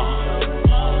tomorrow.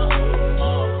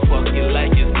 Fuck you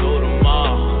like it's no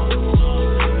tomorrow.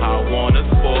 I wanna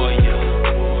spoil you,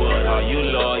 but are you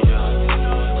loyal?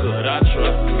 Could I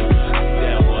trust you?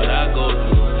 That's what I go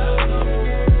through.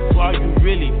 Are you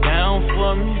really down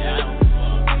for me?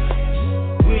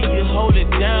 Will you hold it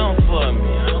down?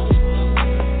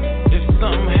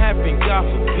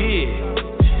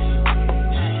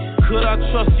 Could I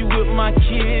trust you with my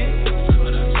kids?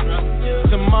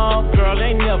 Tomorrow, girl,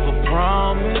 ain't never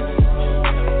promised.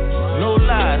 No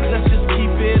lies, let's just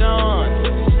keep it on.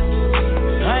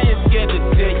 I ain't scared to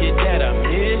tell you that I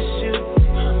miss you.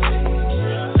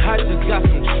 I just got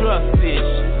some trust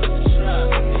issues.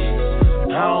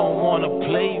 I don't wanna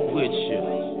play with you.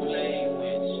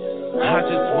 I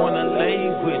just wanna lay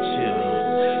with you.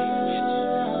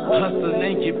 Hustle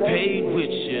and get paid with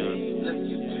you.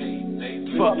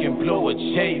 Fucking blow a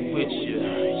J with you.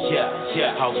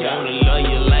 Yeah. I wanna love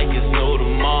you like it's no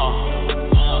tomorrow.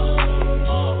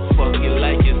 Fuck you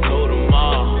like it's no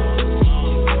tomorrow.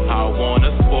 I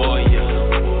wanna spoil you,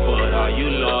 but are you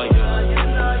loyal?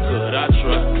 Could I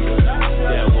trust you?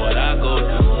 That's what I go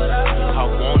through. I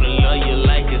wanna love you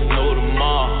like it's no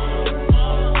tomorrow.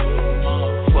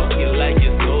 Fuck you like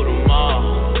it's no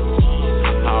tomorrow.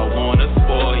 I wanna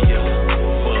spoil you,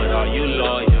 but are you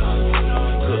loyal?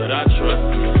 Could I trust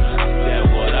you? That's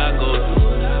what I go through.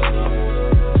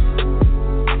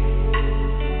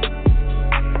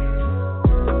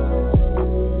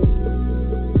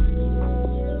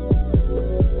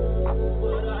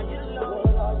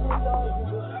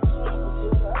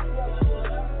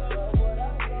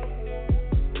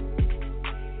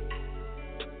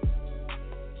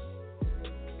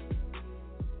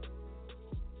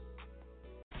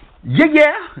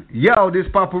 Yeah. Yo, this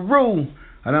Papa Roo,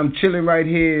 and I'm chilling right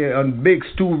here on Big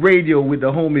Stu Radio with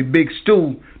the homie Big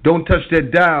Stu. Don't touch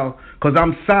that dial, cause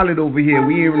I'm solid over here.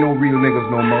 We ain't no real niggas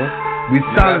no more. We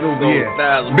solid over here.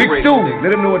 Big Stu,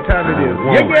 let them know what time it is.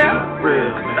 Yeah.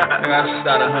 Real. I just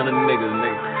shot 100 niggas,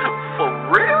 nigga. For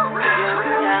real?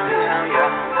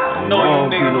 No,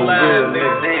 you niggas lying,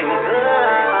 nigga.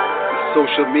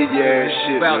 Social media ass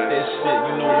shit, about man. that shit,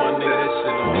 you know my nigga, that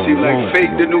shit on. Seem like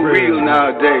fake the new real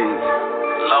nowadays.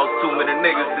 Lost too many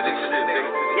niggas to this shit, nigga.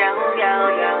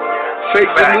 Fake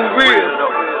the new real.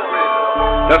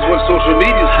 That's what social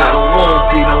media says. I don't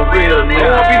wanna be no real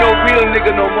nigga. I don't wanna be no real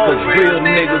nigga no more. Cause real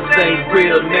niggas ain't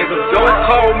real niggas. Don't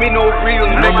call me no real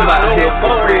nigga I'm out here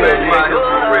for real, nigga.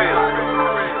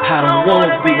 I don't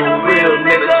wanna be no real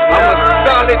nigga. I'm a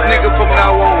solid nigga from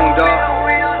now on, dog.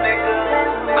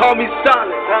 Call me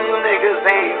solid. Some you niggas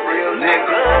ain't real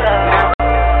niggas.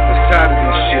 I'm tired of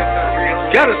this shit.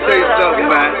 Gotta say something,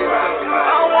 man.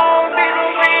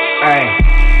 Hey,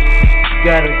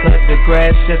 gotta cut the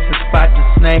grass just to spot the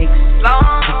snakes.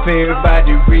 If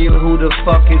everybody real, who the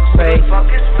fuck is fake?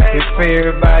 If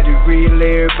everybody real,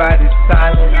 everybody's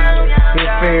silent.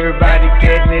 If everybody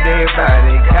getting it,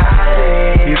 everybody got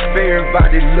it. If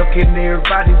everybody looking,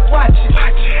 everybody watching.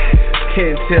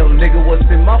 Can't tell nigga what's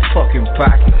in my fucking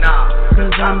pocket.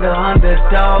 Cause I'm the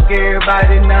underdog,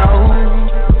 everybody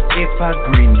knows. If I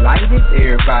green light it,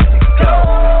 everybody go.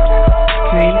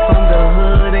 Came from the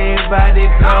hood, everybody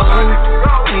goes.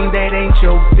 Thing that ain't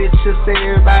your bitch, just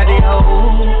everybody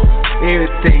hoes.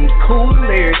 Everything cool,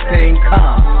 everything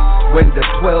calm. When the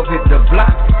 12 hit the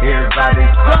block, everybody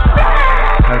go.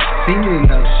 I've seen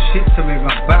enough shit to make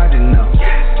my body know.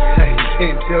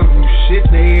 Can't tell you shit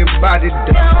that everybody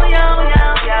does.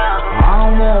 I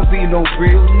don't wanna be no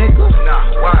real nigga.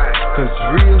 Cause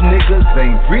real niggas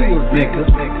ain't real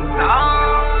niggas.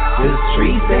 The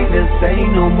streets ain't the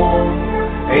same no more.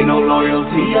 Ain't no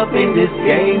loyalty up in this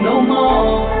game no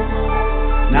more.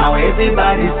 Now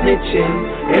everybody's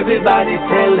snitching, everybody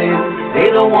telling.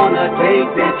 They don't wanna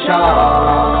take that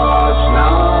charge, no.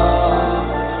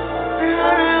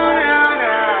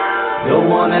 Don't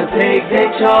wanna take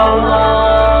that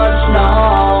charge, no.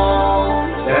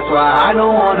 That's why I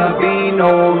don't wanna be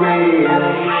no real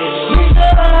nigga.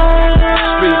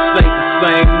 Streets ain't the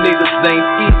same, niggas ain't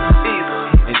either.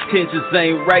 Intentions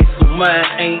ain't right, so mine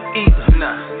ain't either.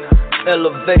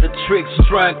 Elevator tricks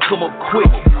try and come up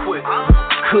quick.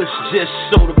 Kush just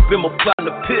showed up in my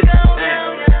partner pit.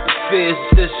 Feds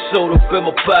just showed up in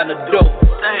my partner door.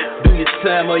 Do your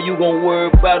time or you gon' worry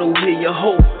about who hear your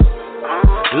hope.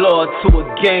 Lord to a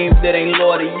game that ain't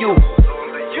Lord to you.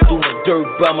 Do my dirt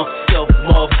by myself,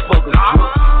 motherfuckers.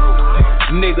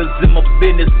 Niggas in my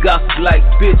business, gossip like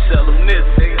bitch.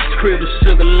 Crib to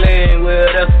Sugar Land, well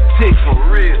that's a tick. For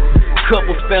real.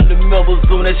 Couple family members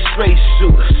on that straight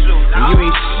shooter. You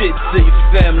ain't shit to your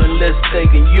family unless they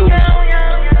can use.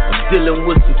 I'm dealing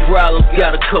with some problems,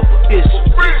 got a couple issues.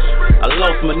 I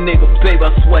lost my nigga, babe,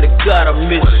 I swear to God I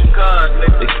miss you.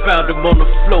 They found him on the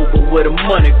floor, but where the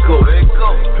money go?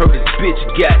 Heard his bitch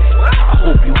got it, I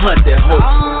hope you hunt that hoe.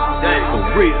 For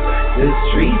real. The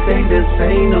streets ain't the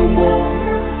same no more.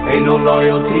 Ain't no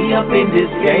loyalty up in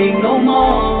this game no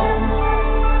more.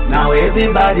 Now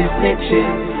everybody's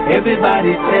snitching,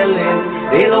 everybody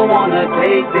telling. They don't wanna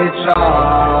take their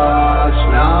charge,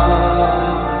 no.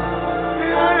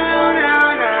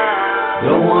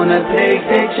 wanna take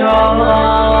that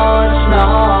charge, no.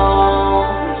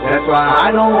 That's why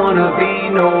I don't wanna be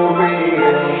no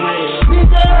real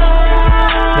nigga.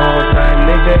 Small time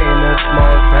nigga in a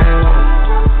small town.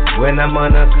 When I'm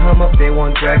gonna come up, they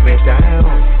won't drag me down.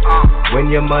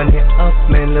 When your money up,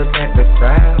 man, look at the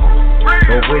crowd.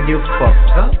 But when you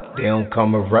fucked up, they don't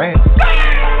come around.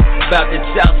 About the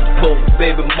child support,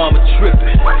 baby mama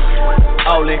trippin'.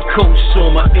 All in coach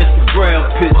on my Instagram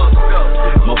pictures.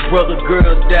 My brother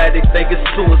girl died, they think it's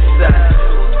suicide.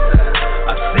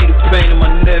 I see the pain in my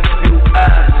nephew's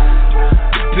eyes.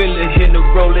 The Bentley in the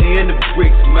roller in the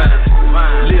bricks, man.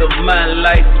 Live my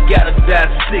life, gotta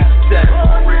die 6 times.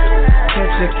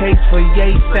 Catch a case for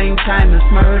Ye, same time as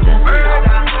murder.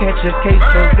 Catch a case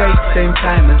for rape, same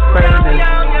time as murder.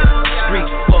 Street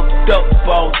fucked up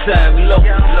all time low.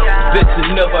 Bet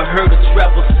you never heard a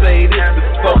trapper say this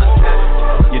before.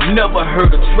 You never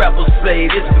heard a trapper say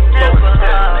this before.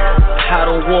 I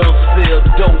don't wanna sell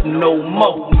dope no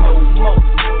more.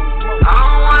 I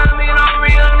don't wanna be no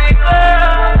real nigga,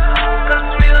 'cause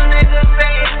real niggas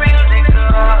ain't real nigga.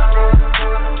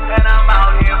 And I'm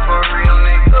out here for real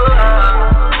nigga.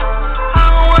 I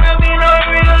don't wanna be no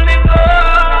real nigga.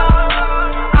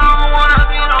 I don't wanna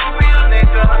be no real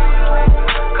nigga,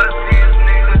 'cause these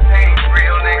niggas ain't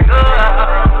real nigga.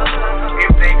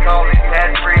 If they call it that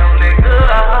real nigga,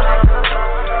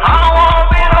 I don't wanna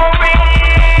be no real.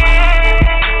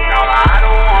 No, I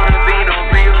don't wanna be no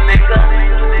real nigga,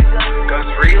 'cause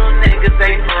real niggas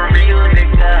ain't for real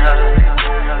nigga.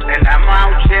 And I'm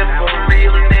out here for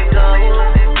real nigga.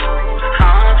 I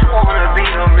don't wanna be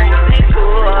no real nigga.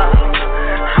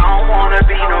 I don't wanna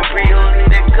be no real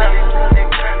nigga,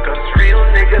 'cause real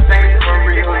niggas ain't for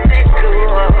real nigga.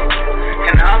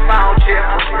 And I'm out here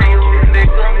for real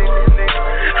nigga.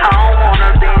 I don't wanna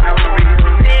be no real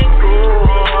nigga.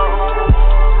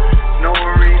 No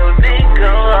real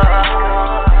nigga.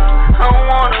 I don't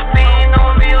wanna be no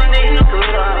real nigga.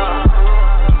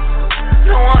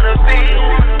 Don't wanna be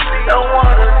no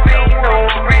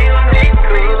real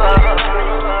nigga.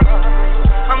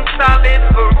 I'm solid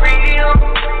for real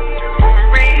nigga.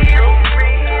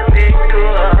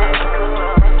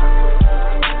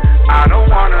 I don't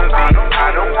wanna be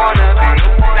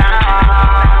down.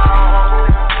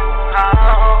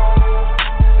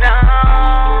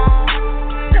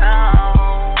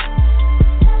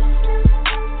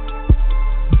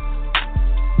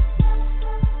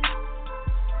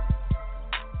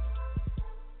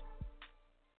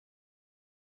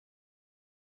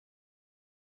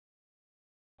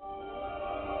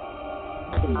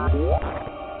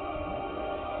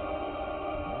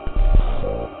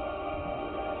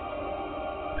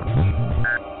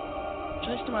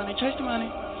 Chase the money.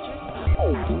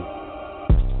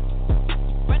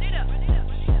 Run it up.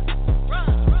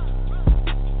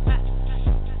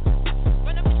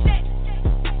 Run up the check.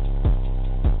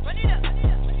 Run it up.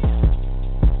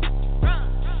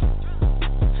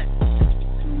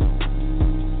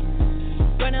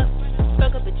 Run up.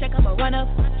 Fuck up the check, I'ma run up.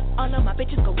 All of my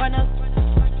bitches go run up.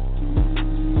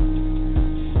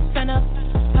 Sun up.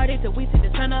 Parties till we see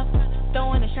the sun up.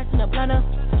 Throwing the shots in the blunt up.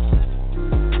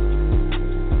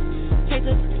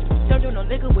 Chasers, don't do no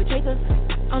liquor with chasers.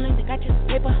 Only thing I just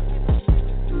paper.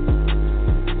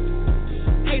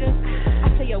 Haters, I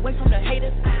stay away from the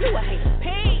haters. You a hater.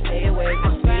 Stay away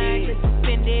from me. Just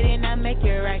spend it and I make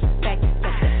it right back.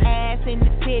 Got the ass in the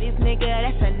titties, nigga.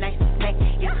 That's a nice snack.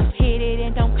 If you hit it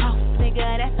and don't cost,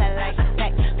 nigga, that's a life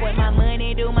snack. When my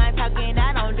money do my talking,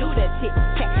 I don't do the tic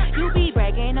tac. You be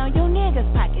bragging on your niggas'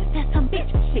 pockets. That's some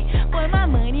bitch shit. Boy, my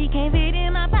money can't fit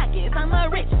in my pockets. I'm a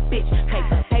rich bitch.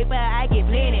 Paper, I get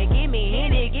plenty. Give me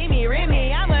any, give me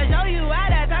Remy. I'ma show you how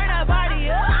to turn a party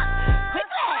up.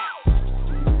 Quickly.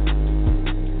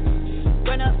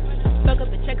 Run up, fuck up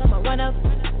the check, I'ma run up.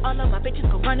 All of my bitches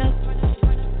go run up.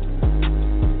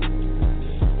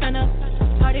 Sun up,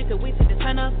 party till we see the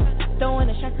sun up. Throwing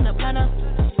the shots in the blunt up.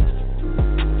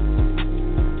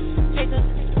 Chasers,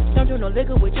 don't do no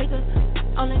liquor with chasers.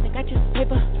 Only thing I just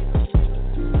paper.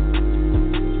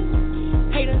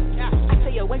 Haters, I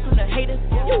stay away from the haters.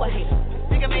 You a hater.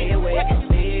 Nigga,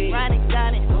 me, riding,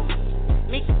 got it.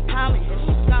 Meet the comment.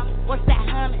 What's that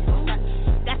humming?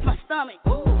 That's my stomach.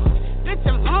 Bitch,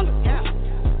 I'm hungry. Yeah.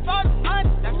 For the money.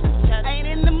 Ain't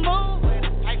in the mood.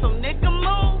 Ain't some nigga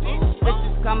move.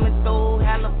 Bitches coming through,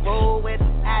 hella bull with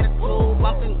attitude.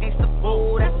 Bumping against the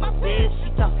bull. That's my bitch. She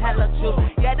talk hella true.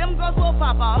 Yeah, them girls will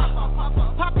pop off.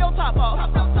 Pop your top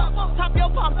off. Top your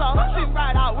pops off. She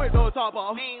ride out with no top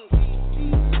off.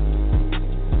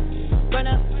 Run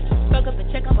up, fuck up the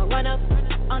check, I'ma run up.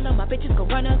 All of my bitches go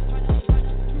run up.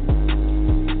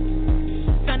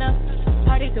 Sun up,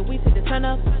 party till we see the turn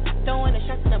up. Throwing the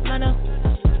shots in the blunt up.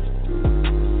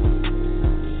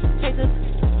 Chasers,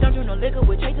 don't do no liquor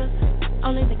with chasers.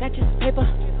 Only thing I got is paper.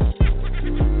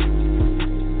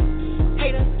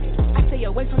 Haters, I stay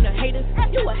away from the haters.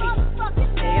 You a hater.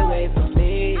 Stay away from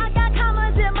me. I got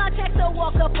commas in my text, so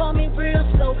walk up on me real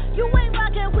slow. You ain't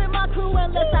rockin' with my crew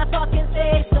unless I fucking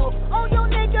say so. Oh, your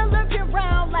nigga lurking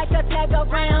round like a tag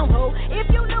around ho.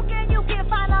 If you lookin', you can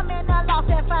find them in the lost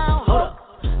and found. Hold up,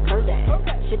 heard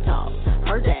that, shit talk,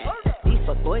 heard that. These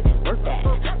fuck boys ain't worth that.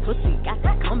 Pussy got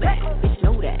that comeback, bitch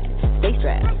know that. Stay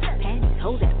strapped, panties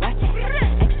hold that, rat that.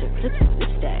 Extra clips,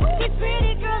 bitch that. These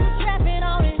pretty girls are trapping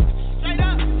on it. Straight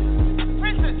up,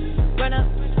 princess. Run up,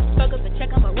 fuck up the check,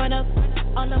 I'ma run up.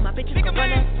 All of my bitches gon'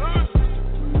 run up.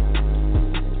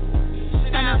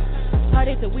 Sign up,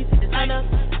 party till we see the sun up.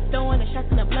 Throwing the shots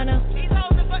in the blunt up. These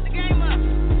hoes done fuck the game up.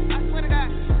 I swear to God.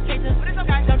 Chasers,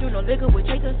 don't do no liquor with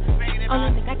chasers.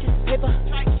 Only thing I just paper.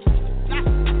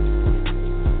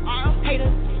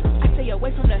 Haters, I stay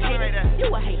away from the haters.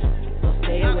 You a hater, so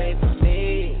stay away from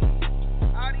me.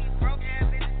 All these broke ass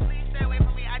bitches, please stay away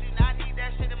from me. I do not need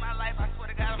that shit in my life. I swear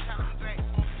to God, I'm trying to be great.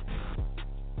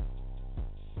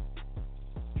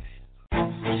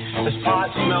 This pot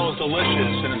smells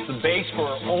delicious, and it's the base for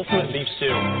ultimate beef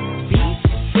stew.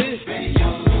 Beef stew.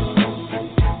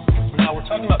 Now we're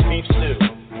talking about beef stew.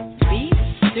 Beef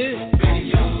stew.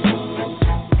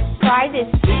 Try this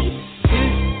beef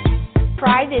stew.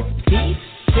 Try this beef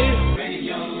stew.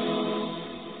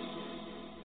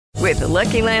 With the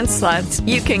Lucky Land Slots,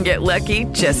 you can get lucky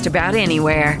just about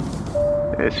anywhere.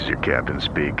 This is your captain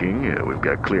speaking. We've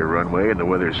got clear runway and the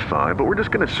weather's fine, but we're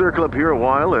just going to circle up here a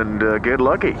while and get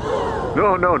lucky.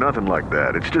 No, nothing like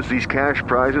that. It's just these cash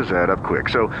prizes add up quick.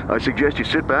 So I suggest you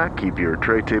sit back, keep your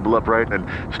tray table upright, and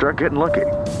start getting lucky.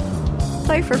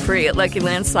 Play for free at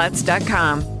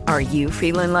LuckyLandSlots.com. Are you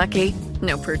feeling lucky?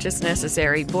 No purchase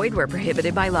necessary. Void where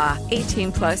prohibited by law.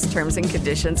 18+ terms and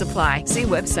conditions apply. See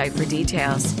website for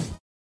details.